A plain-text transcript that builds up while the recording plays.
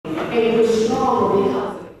and you're stronger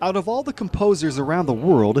because of it. Out of all the composers around the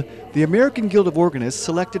world, the American Guild of Organists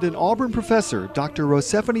selected an Auburn professor, Dr.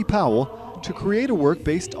 Rosephanye Powell, to create a work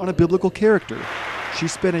based on a biblical character. She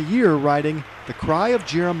spent a year writing The Cry of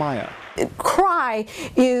Jeremiah. Cry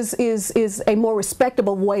is a more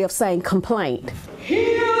respectable way of saying complaint.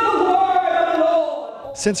 Hear the word of the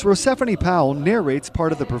Lord. Since Rosephanye Powell narrates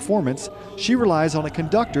part of the performance, she relies on a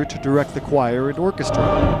conductor to direct the choir and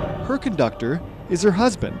orchestra. Her conductor is her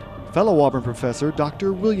husband, fellow Auburn professor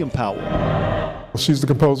Dr. William Powell. She's the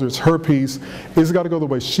composer, it's her piece. It's got to go the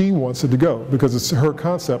way she wants it to go because it's her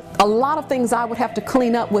concept. A lot of things I would have to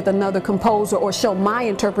clean up with another composer or show my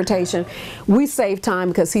interpretation. We save time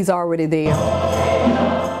because he's already there.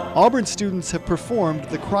 Auburn students have performed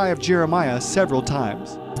The Cry of Jeremiah several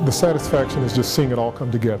times. The satisfaction is just seeing it all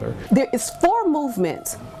come together. There is 4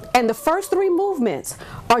 movements, and the first 3 movements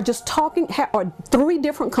are just are 3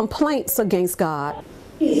 different complaints against God.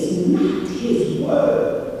 Is not his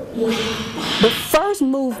word. The first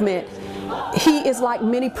movement, he is like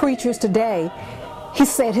many preachers today. He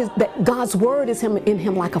said that God's word is in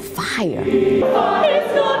him like a fire. Is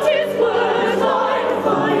not his word like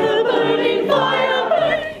fire burning, fire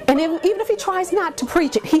burning? And even if he tries not to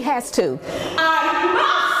preach it, he has to. I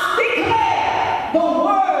must declare the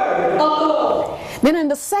word of the Lord. Then in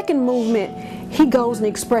the second movement, he goes and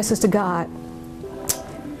expresses to God,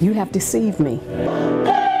 you have deceived me.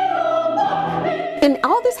 And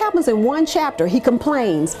all this happens in 1 chapter. He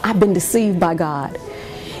complains, I've been deceived by God.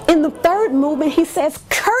 In the third movement, he says,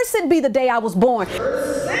 cursed be the day I was born.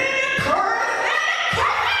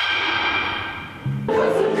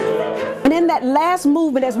 And in that last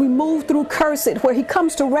movement, as we move through cursed, where he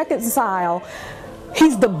comes to reconcile,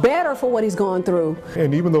 he's the better for what he's gone through.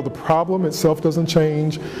 And even though the problem itself doesn't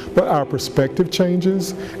change, but our perspective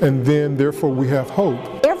changes, and then therefore we have hope.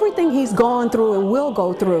 Everything he's gone through and will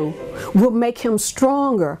go through will make him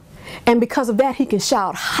stronger. And because of that, he can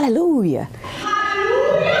shout, hallelujah.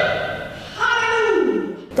 Hallelujah.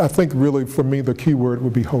 Hallelujah. I think really for me the key word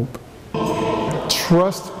would be hope.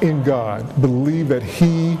 Trust in God. Believe that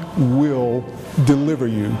He will deliver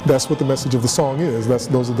you. That's what the message of the song is.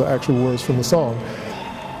 Those are the actual words from the song.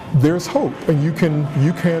 There's hope, and you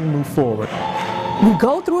can move forward. We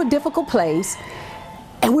go through a difficult place,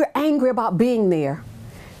 and we're angry about being there.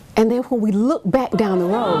 And then when we look back down the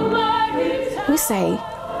road, we say,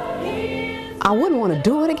 I wouldn't want to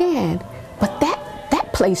do it again, but that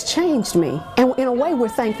place changed me. And in a way, we're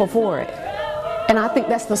thankful for it. And I think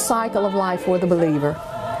that's the cycle of life for the believer,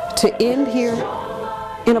 to end here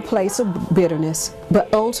in a place of bitterness,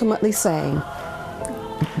 but ultimately saying,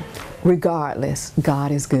 regardless,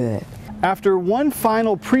 God is good. After one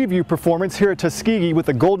final preview performance here at Tuskegee with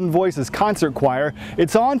the Golden Voices Concert Choir,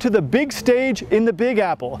 it's on to the big stage in the Big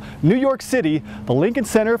Apple, New York City, the Lincoln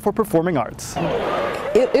Center for Performing Arts.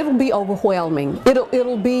 It'll be overwhelming.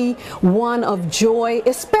 It'll be one of joy,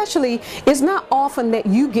 especially it's not often that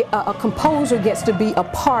you get a composer gets to be a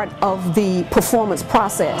part of the performance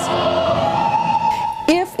process.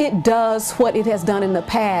 If it does what it has done in the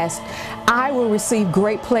past, I will receive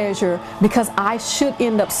great pleasure because I should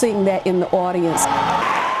end up seeing that in the audience.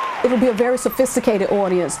 It'll be a very sophisticated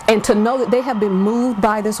audience, and to know that they have been moved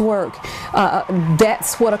by this work,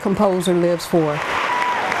 that's what a composer lives for.